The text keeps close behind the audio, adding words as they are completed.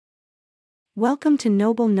Welcome to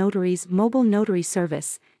Noble Notary's mobile notary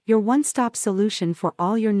service, your one-stop solution for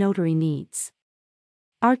all your notary needs.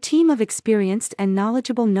 Our team of experienced and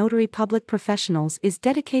knowledgeable notary public professionals is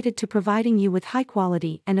dedicated to providing you with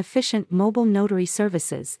high-quality and efficient mobile notary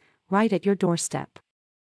services, right at your doorstep.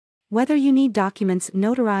 Whether you need documents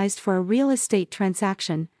notarized for a real estate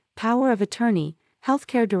transaction, power of attorney,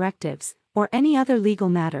 healthcare directives, or any other legal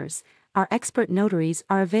matters, our expert notaries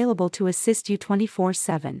are available to assist you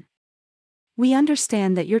 24/7. We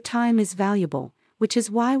understand that your time is valuable, which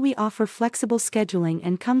is why we offer flexible scheduling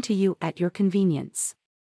and come to you at your convenience.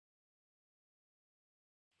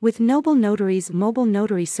 With Noble Notary's mobile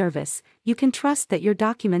notary service, you can trust that your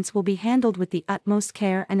documents will be handled with the utmost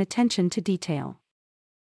care and attention to detail.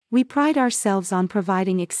 We pride ourselves on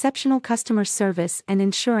providing exceptional customer service and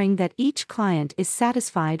ensuring that each client is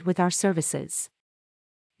satisfied with our services.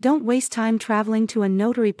 Don't waste time traveling to a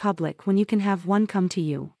notary public when you can have one come to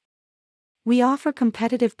you. We offer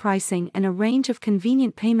competitive pricing and a range of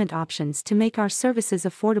convenient payment options to make our services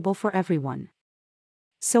affordable for everyone.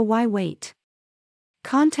 So why wait?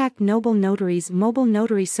 Contact Noble Notary's mobile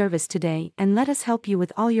notary service today and let us help you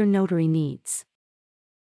with all your notary needs.